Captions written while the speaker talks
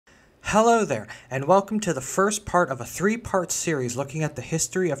Hello there, and welcome to the first part of a three-part series looking at the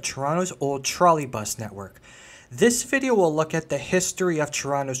history of Toronto's old trolley bus network. This video will look at the history of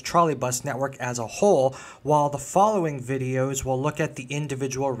Toronto's trolley bus network as a whole, while the following videos will look at the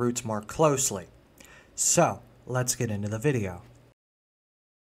individual routes more closely. So, let's get into the video.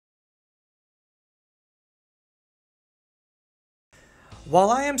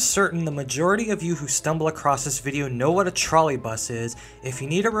 While I am certain the majority of you who stumble across this video know what a trolley bus is, if you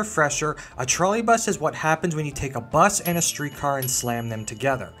need a refresher, a trolley bus is what happens when you take a bus and a streetcar and slam them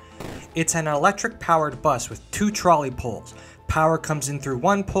together. It's an electric powered bus with two trolley poles. Power comes in through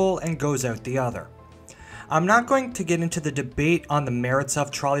one pole and goes out the other. I'm not going to get into the debate on the merits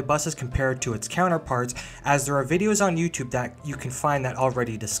of trolley buses compared to its counterparts, as there are videos on YouTube that you can find that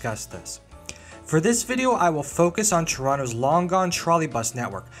already discuss this. For this video, I will focus on Toronto's long-gone trolley bus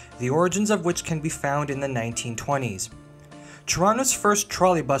network, the origins of which can be found in the 1920s. Toronto's first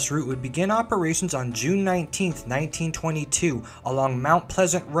trolley bus route would begin operations on June 19, 1922, along Mount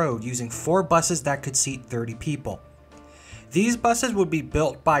Pleasant Road using 4 buses that could seat 30 people. These buses would be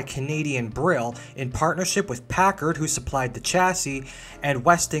built by Canadian Brill in partnership with Packard, who supplied the chassis, and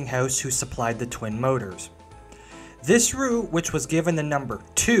Westinghouse, who supplied the twin motors. This route, which was given the number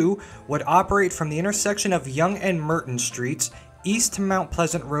 2, would operate from the intersection of Yonge and Merton Streets, east to Mount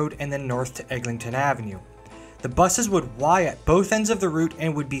Pleasant Road and then north to Eglinton Avenue. The buses would Y at both ends of the route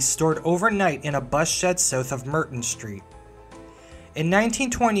and would be stored overnight in a bus shed south of Merton Street. In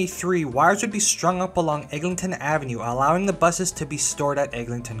 1923, wires would be strung up along Eglinton Avenue, allowing the buses to be stored at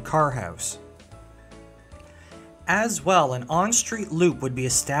Eglinton Car House. As well, an on-street loop would be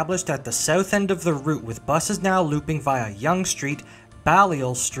established at the south end of the route, with buses now looping via Yonge Street,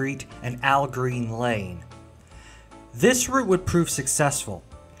 Balliol Street, and Al Green Lane. This route would prove successful.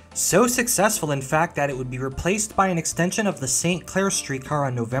 So successful, in fact, that it would be replaced by an extension of the St. Clair streetcar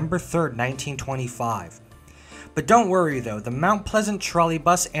on November 3, 1925. But don't worry though, the Mount Pleasant trolley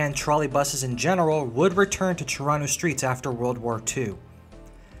bus and trolley buses in general would return to Toronto streets after World War II.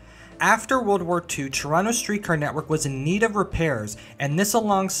 After World War II, Toronto's streetcar network was in need of repairs, and this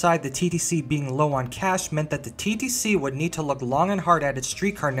alongside the TTC being low on cash meant that the TTC would need to look long and hard at its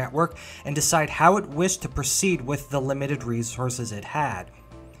streetcar network and decide how it wished to proceed with the limited resources it had.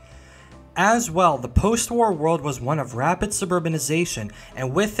 As well, the post-war world was one of rapid suburbanization,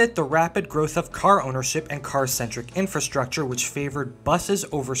 and with it the rapid growth of car ownership and car-centric infrastructure, which favored buses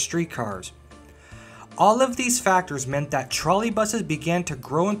over streetcars. All of these factors meant that trolley buses began to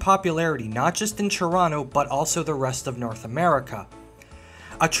grow in popularity not just in Toronto but also the rest of North America.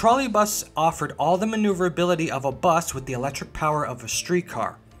 A trolley bus offered all the maneuverability of a bus with the electric power of a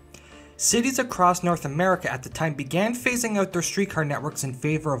streetcar. Cities across North America at the time began phasing out their streetcar networks in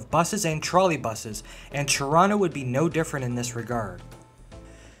favor of buses and trolley buses, and Toronto would be no different in this regard.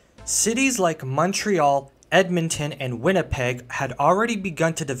 Cities like Montreal, Edmonton, and Winnipeg had already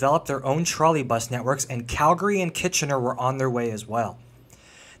begun to develop their own trolley bus networks, and Calgary and Kitchener were on their way as well.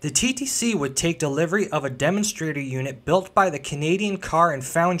 The TTC would take delivery of a demonstrator unit built by the Canadian Car and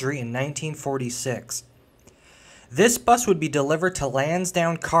Foundry in 1946. This bus would be delivered to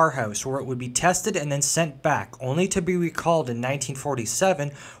Lansdowne Car House, where it would be tested and then sent back, only to be recalled in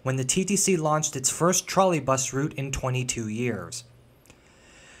 1947 when the TTC launched its first trolley bus route in 22 years.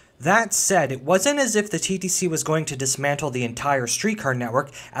 That said, it wasn't as if the TTC was going to dismantle the entire streetcar network,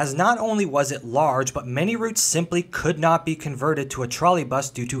 as not only was it large, but many routes simply could not be converted to a trolley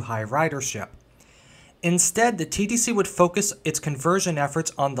bus due to high ridership. Instead, the TTC would focus its conversion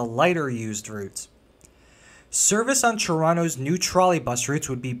efforts on the lighter used routes. Service on Toronto's new trolley bus routes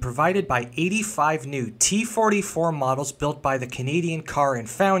would be provided by 85 new T44 models built by the Canadian Car and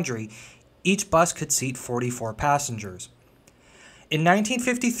Foundry. Each bus could seat 44 passengers. In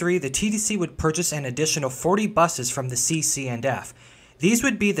 1953, the TTC would purchase an additional 40 buses from the CC&F. These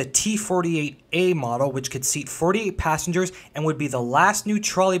would be the T48A model, which could seat 48 passengers and would be the last new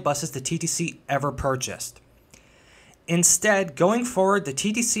trolley buses the TTC ever purchased. Instead, going forward, the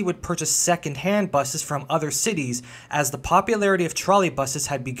TTC would purchase second-hand buses from other cities, as the popularity of trolley buses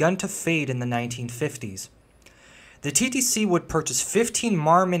had begun to fade in the 1950s. The TTC would purchase 15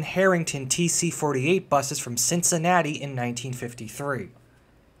 Marmon Harrington TC48 buses from Cincinnati in 1953.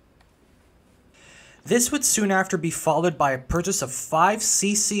 This would soon after be followed by a purchase of 5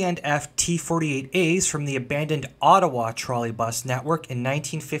 CC&F T48As from the abandoned Ottawa trolley bus network in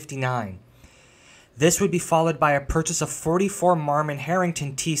 1959. This would be followed by a purchase of 44 Marmon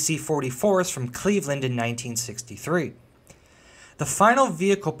Harrington TC44s from Cleveland in 1963. The final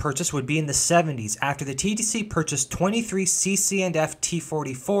vehicle purchase would be in the 70s after the TTC purchased 23 CC&F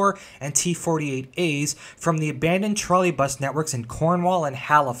T44 and T48As from the abandoned trolley bus networks in Cornwall and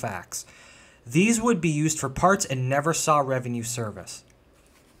Halifax. These would be used for parts and never saw revenue service.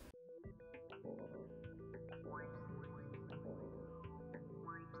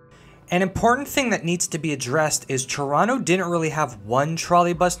 An important thing that needs to be addressed is Toronto didn't really have one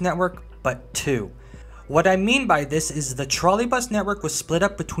trolley bus network, but two. What I mean by this is the trolley bus network was split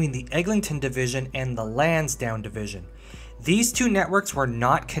up between the Eglinton division and the Lansdowne division. These two networks were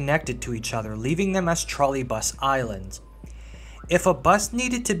not connected to each other, leaving them as trolley bus islands. If a bus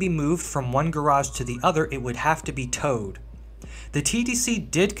needed to be moved from one garage to the other, it would have to be towed. The TTC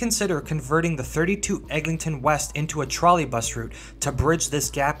did consider converting the 32 Eglinton West into a trolley bus route to bridge this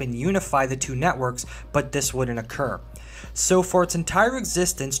gap and unify the two networks, but this wouldn't occur. So for its entire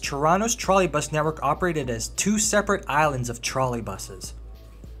existence, Toronto's trolley bus network operated as two separate islands of trolley buses.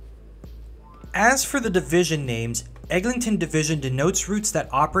 As for the division names, Eglinton Division denotes routes that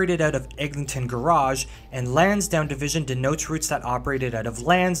operated out of Eglinton Garage, and Lansdowne Division denotes routes that operated out of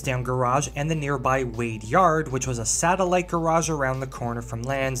Lansdowne Garage and the nearby Wade Yard, which was a satellite garage around the corner from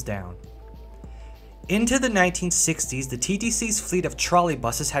Lansdowne. Into the 1960s, the TTC's fleet of trolley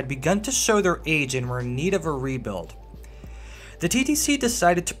buses had begun to show their age and were in need of a rebuild. The TTC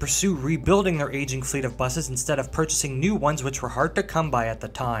decided to pursue rebuilding their aging fleet of buses instead of purchasing new ones, which were hard to come by at the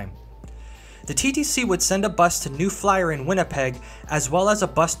time. The TTC would send a bus to New Flyer in Winnipeg, as well as a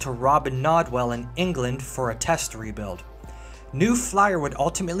bus to Robin Nodwell in England for a test rebuild. New Flyer would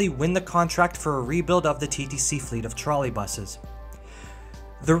ultimately win the contract for a rebuild of the TTC fleet of trolley buses.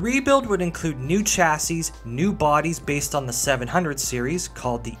 The rebuild would include new chassis, new bodies based on the 700 series,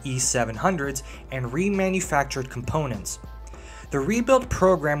 called the E700s, and remanufactured components. The rebuild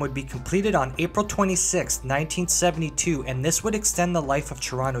program would be completed on April 26, 1972, and this would extend the life of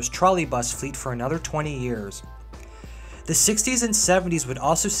Toronto's trolley bus fleet for another 20 years. The 60s and 70s would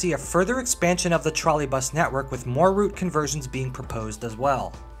also see a further expansion of the trolley bus network, with more route conversions being proposed as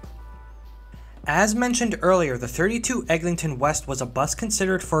well. As mentioned earlier, the 32 Eglinton West was a bus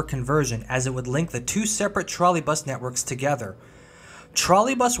considered for conversion, as it would link the two separate trolley bus networks together.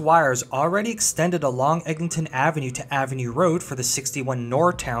 Trolleybus wires already extended along Eglinton Avenue to Avenue Road for the 61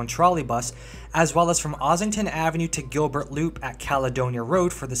 Nortown trolleybus, as well as from Ossington Avenue to Gilbert Loop at Caledonia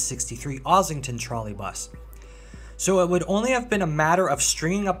Road for the 63 Ossington trolleybus. So it would only have been a matter of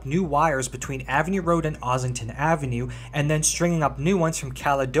stringing up new wires between Avenue Road and Ossington Avenue, and then stringing up new ones from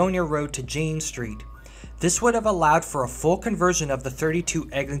Caledonia Road to Jane Street. This would have allowed for a full conversion of the 32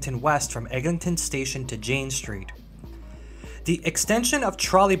 Eglinton West from Eglinton Station to Jane Street. The extension of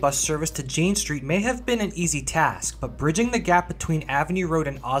trolleybus service to Jane Street may have been an easy task, but bridging the gap between Avenue Road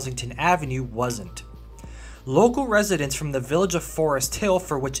and Ossington Avenue wasn't. Local residents from the village of Forest Hill,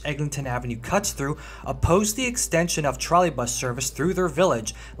 for which Eglinton Avenue cuts through, opposed the extension of trolleybus service through their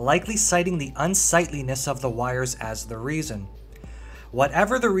village, likely citing the unsightliness of the wires as the reason.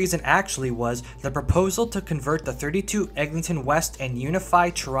 Whatever the reason actually was, the proposal to convert the 32 Eglinton West and unify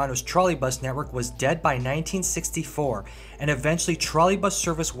Toronto's trolleybus network was dead by 1964, and eventually trolleybus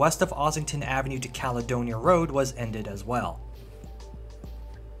service west of Ossington Avenue to Caledonia Road was ended as well.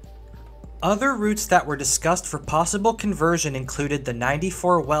 Other routes that were discussed for possible conversion included the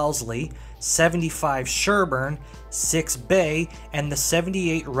 94 Wellesley, 75 Sherbourne, 6 Bay, and the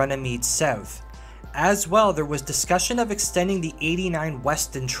 78 Runnymede South. As well, there was discussion of extending the 89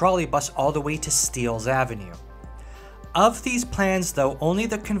 Weston trolleybus all the way to Steeles Avenue. Of these plans though, only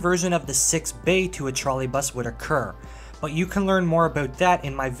the conversion of the 6 Bay to a trolleybus would occur, but you can learn more about that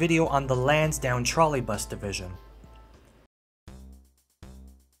in my video on the Lansdowne trolleybus division.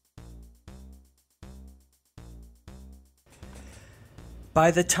 By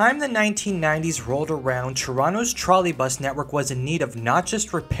the time the 1990s rolled around, Toronto's trolleybus network was in need of not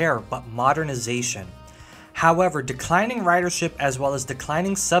just repair, but modernization. However, declining ridership as well as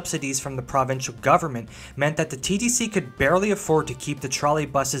declining subsidies from the provincial government meant that the TTC could barely afford to keep the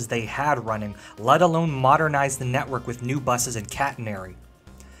trolleybuses they had running, let alone modernize the network with new buses and catenary.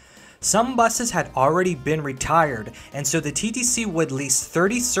 Some buses had already been retired, and so the TTC would lease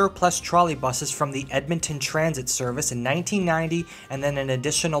 30 surplus trolleybuses from the Edmonton Transit Service in 1990 and then an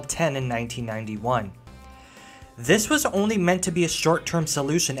additional 10 in 1991. This was only meant to be a short-term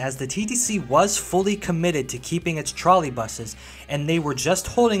solution, as the TTC was fully committed to keeping its trolleybuses, and they were just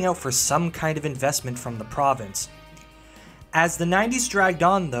holding out for some kind of investment from the province. As the 90s dragged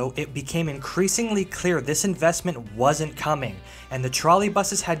on though, it became increasingly clear this investment wasn't coming, and the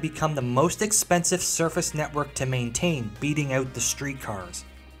trolleybuses had become the most expensive surface network to maintain, beating out the streetcars.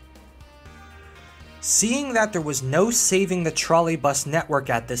 Seeing that there was no saving the trolleybus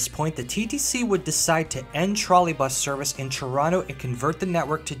network at this point, the TTC would decide to end trolleybus service in Toronto and convert the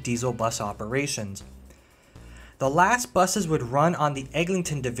network to diesel bus operations. The last buses would run on the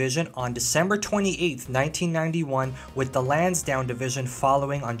Eglinton division on December 28, 1991, with the Lansdowne division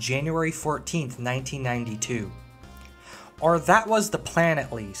following on January 14, 1992. Or that was the plan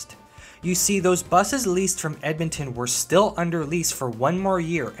at least. You see, those buses leased from Edmonton were still under lease for one more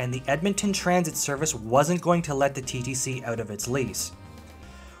year, and the Edmonton Transit Service wasn't going to let the TTC out of its lease.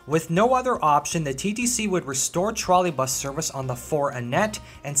 With no other option, the TTC would restore trolleybus service on the 4 Annette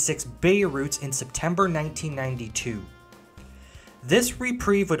and 6 Bay routes in September 1992. This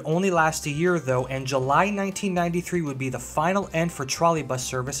reprieve would only last a year though, and July 1993 would be the final end for trolleybus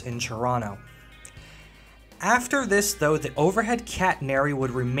service in Toronto. After this though, the overhead catenary would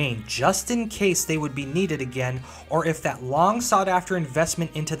remain just in case they would be needed again, or if that long sought after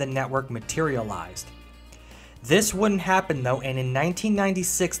investment into the network materialized. This wouldn't happen though, and in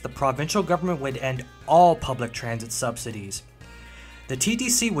 1996 the provincial government would end all public transit subsidies. The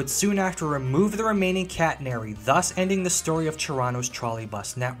TTC would soon after remove the remaining catenary, thus ending the story of Toronto's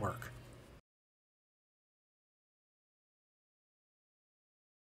trolleybus network.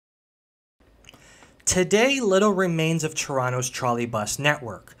 Today, little remains of Toronto's trolleybus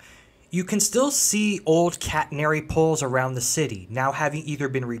network. You can still see old catenary poles around the city, now having either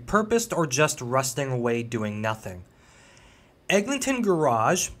been repurposed or just rusting away doing nothing. Eglinton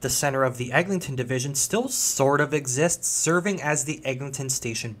Garage, the center of the Eglinton division, still sort of exists, serving as the Eglinton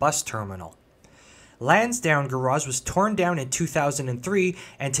Station bus terminal. Lansdowne Garage was torn down in 2003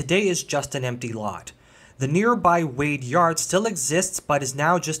 and today is just an empty lot. The nearby Wade Yard still exists but is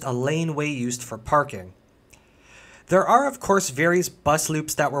now just a laneway used for parking. There are of course various bus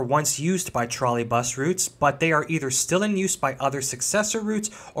loops that were once used by trolleybus routes, but they are either still in use by other successor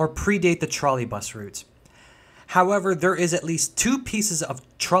routes or predate the trolleybus routes. However, there is at least 2 pieces of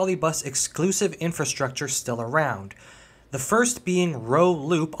trolleybus exclusive infrastructure still around. The first being Row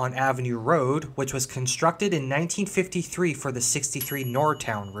Loop on Avenue Road, which was constructed in 1953 for the 63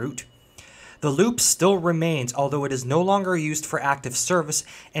 Nortown route. The loop still remains, although it is no longer used for active service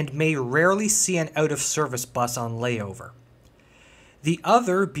and may rarely see an out-of-service bus on layover. The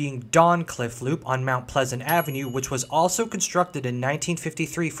other being Dawncliffe Loop on Mount Pleasant Avenue, which was also constructed in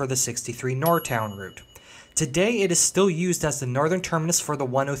 1953 for the 63 Nortown route. Today it is still used as the northern terminus for the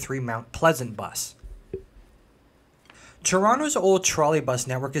 103 Mount Pleasant bus. Toronto's old trolleybus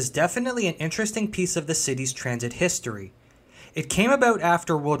network is definitely an interesting piece of the city's transit history. It came about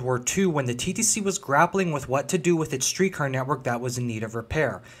after World War II when the TTC was grappling with what to do with its streetcar network that was in need of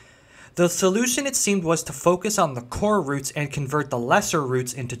repair. The solution it seemed was to focus on the core routes and convert the lesser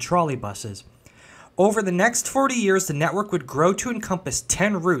routes into trolleybuses. Over the next 40 years, the network would grow to encompass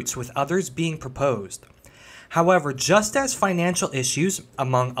 10 routes, with others being proposed. However, just as financial issues,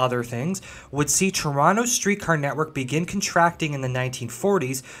 among other things, would see Toronto's streetcar network begin contracting in the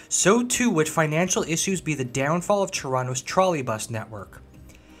 1940s, so too would financial issues be the downfall of Toronto's trolleybus network.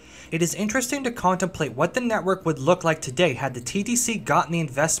 It is interesting to contemplate what the network would look like today had the TTC gotten the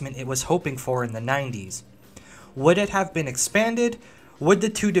investment it was hoping for in the 90s. Would it have been expanded? Would the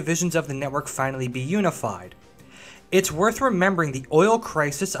 2 divisions of the network finally be unified? It's worth remembering the oil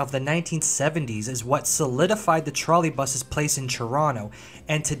crisis of the 1970s is what solidified the trolleybus's place in Toronto,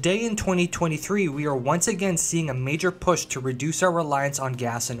 and today in 2023 we are once again seeing a major push to reduce our reliance on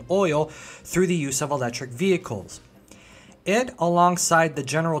gas and oil through the use of electric vehicles. It, alongside the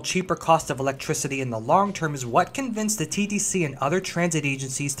general cheaper cost of electricity in the long term, is what convinced the TTC and other transit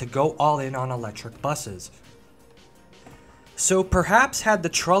agencies to go all in on electric buses. So perhaps had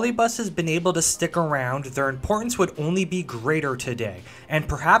the trolleybuses been able to stick around, their importance would only be greater today, and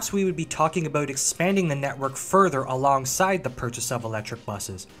perhaps we would be talking about expanding the network further alongside the purchase of electric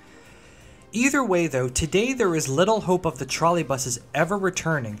buses. Either way though, today there is little hope of the trolleybuses ever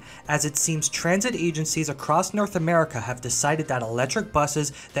returning, as it seems transit agencies across North America have decided that electric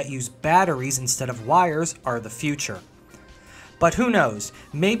buses that use batteries instead of wires are the future. But who knows,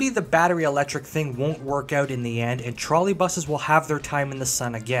 maybe the battery electric thing won't work out in the end and trolleybuses will have their time in the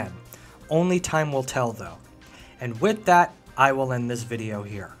sun again. Only time will tell though. And with that, I will end this video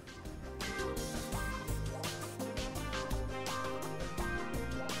here.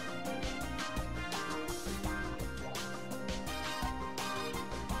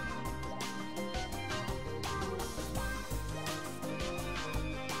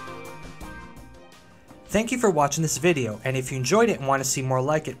 Thank you for watching this video, and if you enjoyed it and want to see more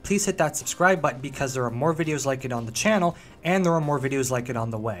like it, please hit that subscribe button because there are more videos like it on the channel, and there are more videos like it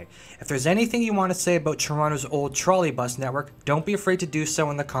on the way. If there's anything you want to say about Toronto's old trolley bus network, don't be afraid to do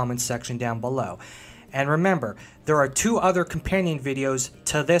so in the comments section down below. And remember, there are 2 other companion videos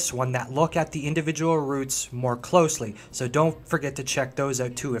to this one that look at the individual routes more closely, so don't forget to check those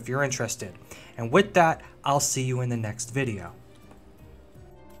out too if you're interested. And with that, I'll see you in the next video.